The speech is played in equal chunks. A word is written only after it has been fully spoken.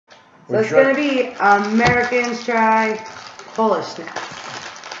So it's going to be Americans try Polish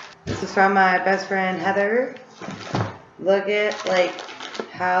snacks. This is from my best friend Heather. Look at like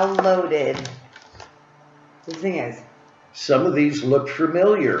how loaded this thing is. Some of these look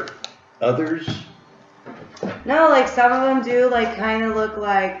familiar. Others? No, like some of them do like kind of look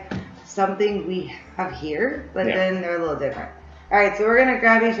like something we have here, but then they're a little different. Alright, so we're going to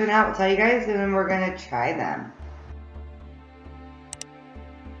grab each one out, we'll tell you guys, and then we're going to try them.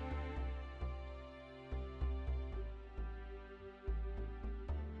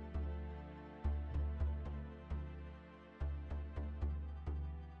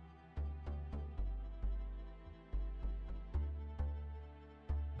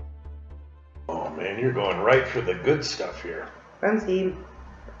 Oh man, you're going right for the good stuff here. Fun Steve.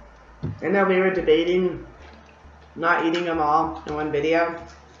 I know we were debating not eating them all in one video,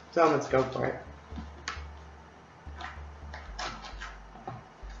 so let's go for it.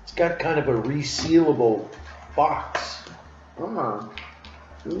 It's got kind of a resealable box. Oh,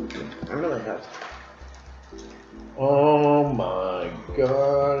 I'm really hooked. Oh my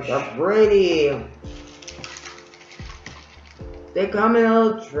gosh. They're pretty. They come in a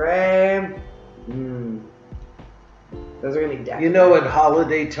little tray. Those are gonna be decorative. You know, at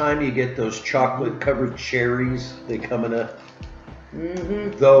holiday time, you get those chocolate-covered cherries. They come in a.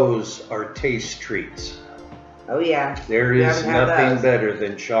 Those are taste treats. Oh yeah. There is nothing better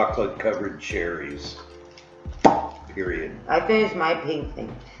than chocolate-covered cherries. Period. I finished my pink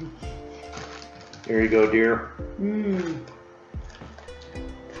thing. Here you go, dear.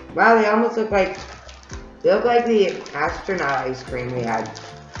 Wow, they almost look like the astronaut ice cream we had.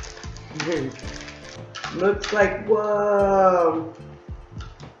 Looks like, whoa.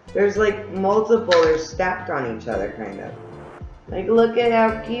 There's like multiple, they're stacked on each other kind of. Like look at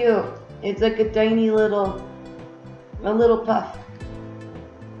how cute. It's like a tiny little puff. A little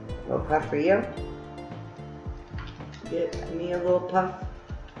puff for you. Get me a little puff.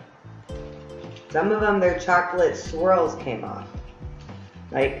 Some of them, their chocolate swirls came off.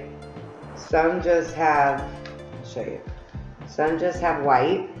 Like, some just have, I'll show you. Some just have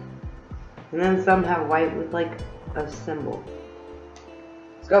white. And then some have white with like a symbol.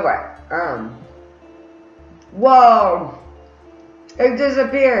 Let's go for it. Whoa! It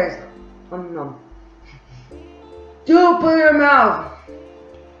disappears. Oh no. Dude, put it in your mouth.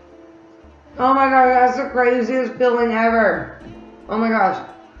 Oh my god, that's the craziest feeling ever. Oh my gosh.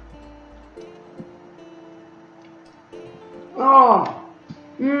 Oh.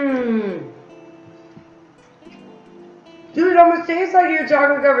 Dude, it almost tastes like your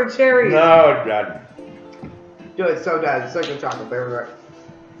chocolate covered cherries. No, it doesn't. Dude, it so does. It's like a chocolate flavor.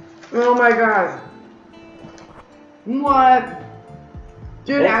 Oh my gosh. What?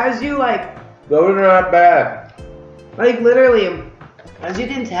 Dude, as you like... Those are not bad. Like literally, as you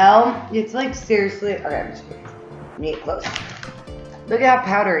can tell, it's like seriously... Okay, I'm just kidding. Let me get close. Look at how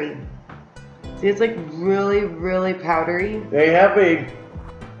powdery. See, it's like really, really powdery. They have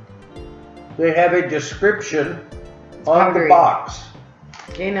a description on the box.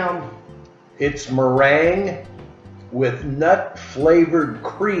 You know. It's meringue with nut flavored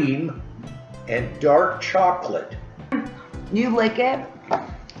cream and dark chocolate. You lick it.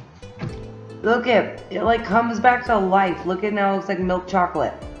 Look at it, like comes back to life. Look at now, it looks like milk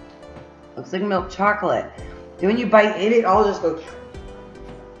chocolate. Looks like milk chocolate. Then when you bite in, it all just goes.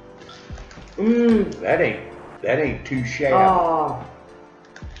 That ain't too shabby. Oh,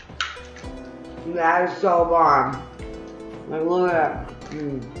 that is so bomb. Like look at that.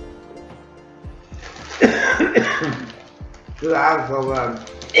 That's so good.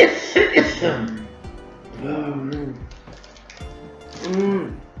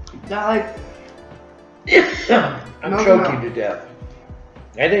 That like. I'm choking to death.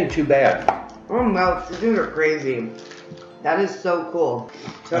 That ain't too bad. Oh no, these things are crazy. That is so cool.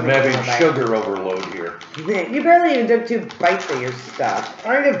 I'm having sugar overload here. You barely even took 2 bites of your stuff.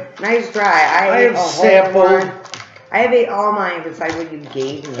 Nice try. I have sampled. I have ate all mine besides what you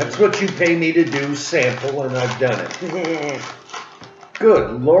gave me. That's what you pay me to do, sample, and I've done it.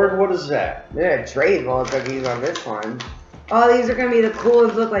 Good Lord, what is that? There are trade full of cookies on this one. Oh, these are going to be the cool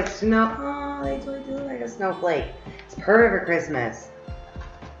ones. Look like snow. Oh, they totally do look like a snowflake. It's perfect for Christmas.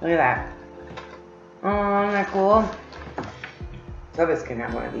 Look at that. Oh, isn't that cool? Toby can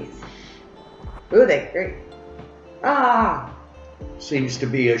have one of these. Ooh, they're great. Ah! Seems to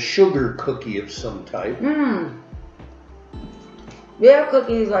be a sugar cookie of some type. We have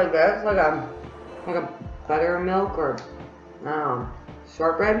cookies like this, like a buttermilk or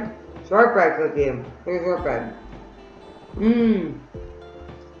shortbread. Shortbread cookie. Here's shortbread. It's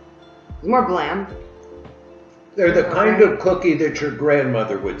more bland. They're the kind of cookie that your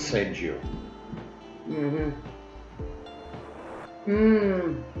grandmother would send you.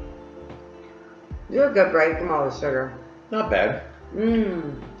 You a good break from all the sugar. Not bad.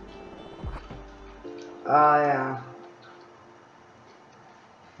 Oh yeah.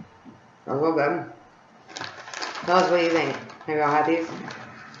 A little bit. Tell us what you think. Have y'all had these?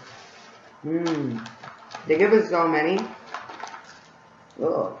 They give us so many.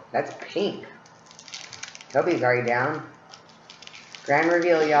 Oh, that's pink. Toby's already down. Grand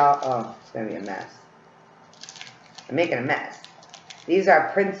reveal, y'all. Oh, it's gonna be a mess. I'm making a mess. These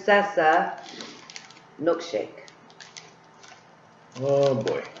are Princessa milkshake. Oh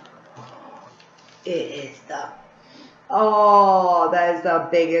boy. It is the... Oh, that is the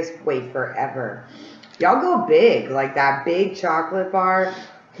biggest wafer ever. Y'all go big, like that big chocolate bar.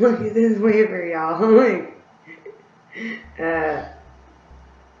 Look at this wafer, y'all. Like,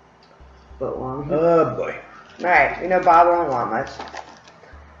 foot long. Oh boy. Alright, you know Bob won't want much.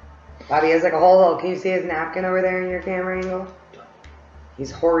 Bobby has like a whole little... Can you see his napkin over there in your camera angle?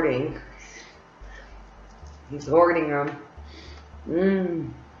 He's hoarding. He's hoarding them.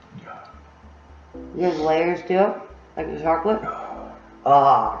 You have layers too? Like the chocolate?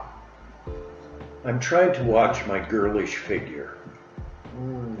 Ah. I'm trying to watch my girlish figure.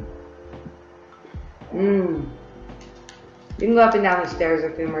 You can go up and down the stairs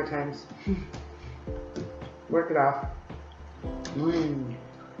a few more times. Work it off.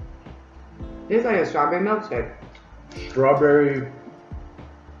 It's like a strawberry milkshake. Strawberry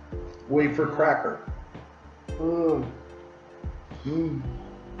wafer cracker.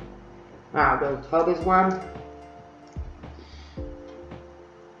 Ah, the Toby's one.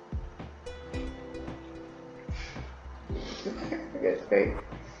 It's great.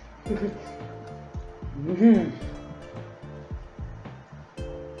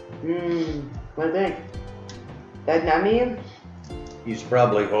 What do you think? That yummy? He's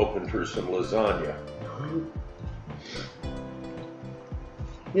probably hoping for some lasagna.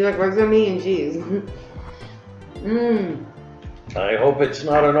 He's like, where's the meat and cheese? I hope it's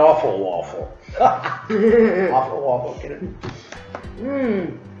not an awful waffle. Awful waffle, get it?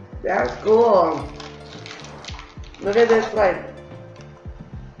 That's cool. Look at this, like,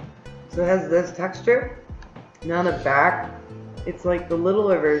 so it has this texture. And on the back, it's like the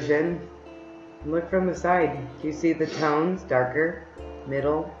littler version. Look from the side. Do you see the tones? Darker,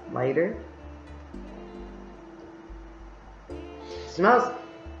 middle, lighter. Smells.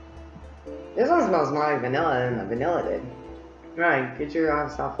 This one smells more like vanilla than the vanilla did. Alright, get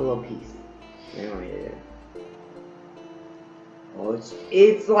yourself a little piece. I don't want you to do. Oh,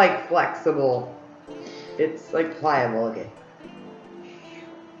 it's like flexible. It's like pliable. Okay.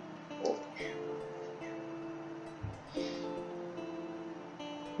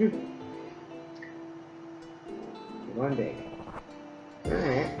 One big.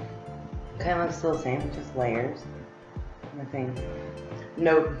 Alright. Kind of looks still the same, just layers. Nothing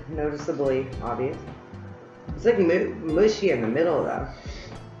noticeably obvious. It's like mushy in the middle though.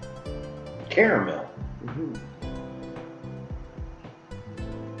 Caramel.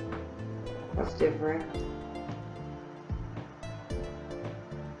 That's different.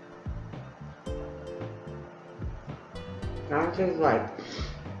 That one tastes like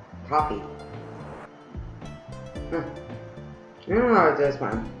coffee. I don't know what this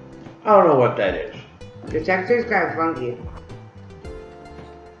one. I don't know what that is. The texture's kind of funky.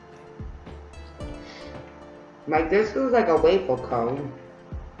 Like this was like a waffle cone.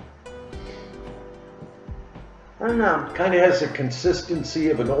 I don't know. Kind of has the consistency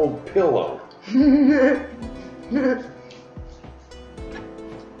of an old pillow.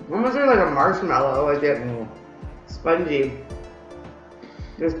 Almost like a marshmallow, like it spongy.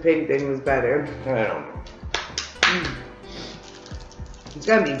 This pink thing was better. I don't know. It's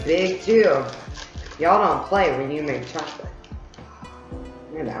gonna be big too. Y'all don't play when you make chocolate.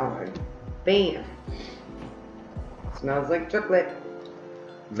 Look at that one. Bam. Smells like chocolate.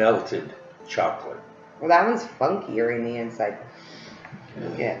 Melted chocolate. Well, that one's funkier in the inside.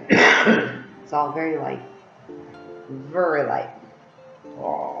 Yeah. It's all very light. Very light.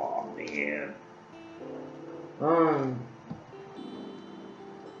 Oh, man.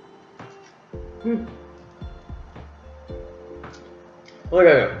 Look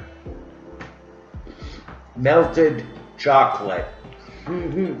at it. Melted chocolate.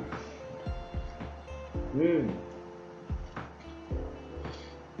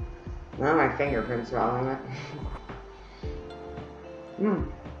 Now my fingerprints are all on it.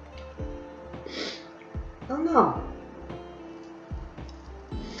 I don't know.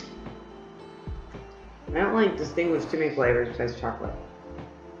 I don't like distinguish too many flavors besides chocolate.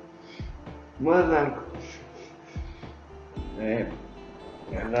 One of them Hey,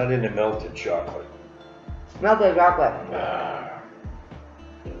 I'm not into melted chocolate. Melted chocolate.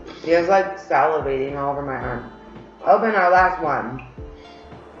 He was like salivating all over my arm. Open our last one.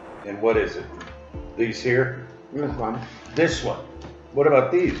 And what is it? These here? This one. This one. What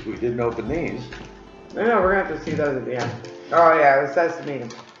about these? We didn't open these. I know, we're going to have to see those at the end. Oh yeah, the sesame. I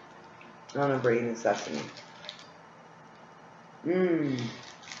don't know if we're eating sesame. Mmm.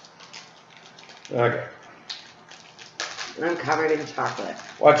 Okay. I'm covered in chocolate.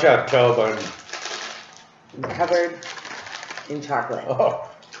 Watch out, Toby. I'm covered in chocolate.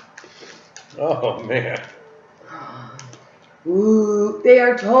 Oh man. Ooh, they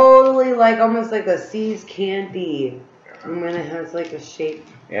are totally like almost like a See's candy. And then it has like a shape.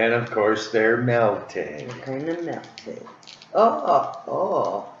 And of course they're melting. They're kind of melted.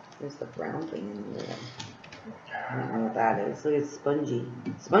 Oh. There's the brown thing in there. I don't know what that is. Look, it's spongy.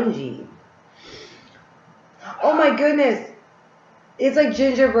 Spongy. Oh my goodness. It's like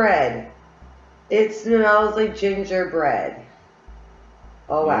gingerbread. It smells like gingerbread.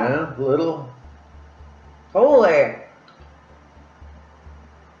 Oh wow. Yeah, little. Holy.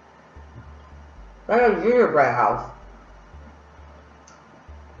 Like a gingerbread house.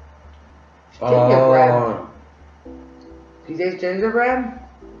 Gingerbread. Oh. Do you taste gingerbread?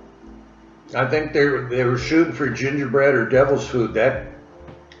 I think they were shooting for gingerbread or devil's food. That.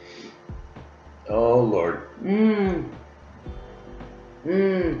 Oh Lord. Mmm.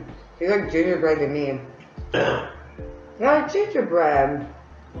 Mmm. It's like gingerbread to me. Yeah, gingerbread.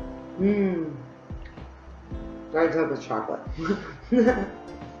 Mmm. Dark chocolate chocolate.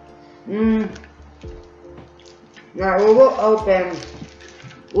 Mmm. Now we'll open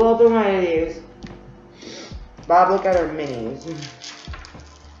one of these. Bob, look at our minis.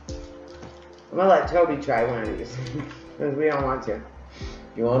 I'm gonna let Toby try one of these because we don't want to.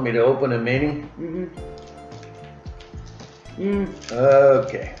 You want me to open a mini?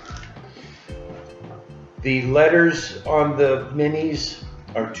 Okay. The letters on the minis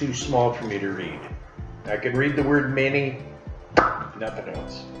are too small for me to read. I can read the word mini, nothing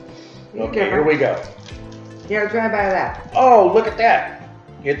else. Okay, here we go. Here, try by that. Oh, look at that.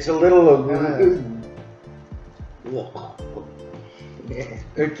 It's a little...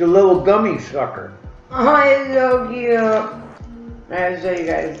 It's a little gummy sucker. Oh, it's so cute. I'll show you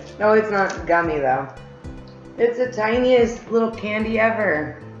guys. No, it's not gummy though. It's the tiniest little candy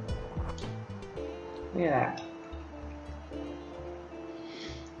ever. Look at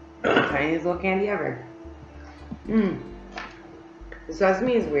that. Tiniest little candy ever. Mmm. The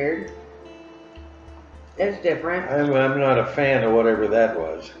sesame is weird. It's different. I'm not a fan of whatever that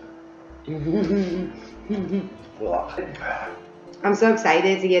was. I'm so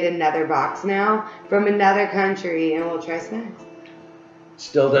excited to get another box now from another country, and we'll try snacks.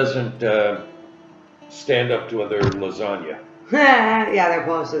 Still doesn't stand up to other lasagna. Yeah, their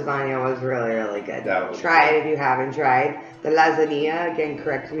Polish lasagna was really, really good. Try it if you haven't tried. The lasagna, again,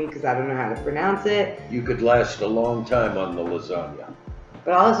 correct me because I don't know how to pronounce it. You could last a long time on the lasagna.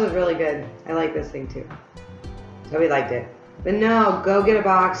 But all this was really good. I like this thing too. Toby liked it. But no, go get a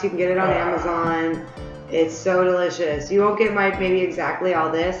box. You can get it on Amazon. It's so delicious. You won't get maybe exactly all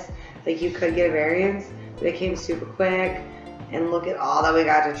this. Like you could get a variance, but it came super quick. And look at all that we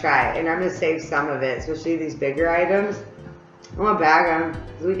got to try. And I'm going to save some of it, especially these bigger items. I'm going to bag them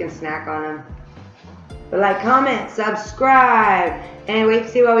because we can snack on them. But like, comment, subscribe, and wait to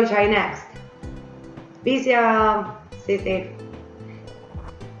see what we try next. Peace, y'all. Stay safe.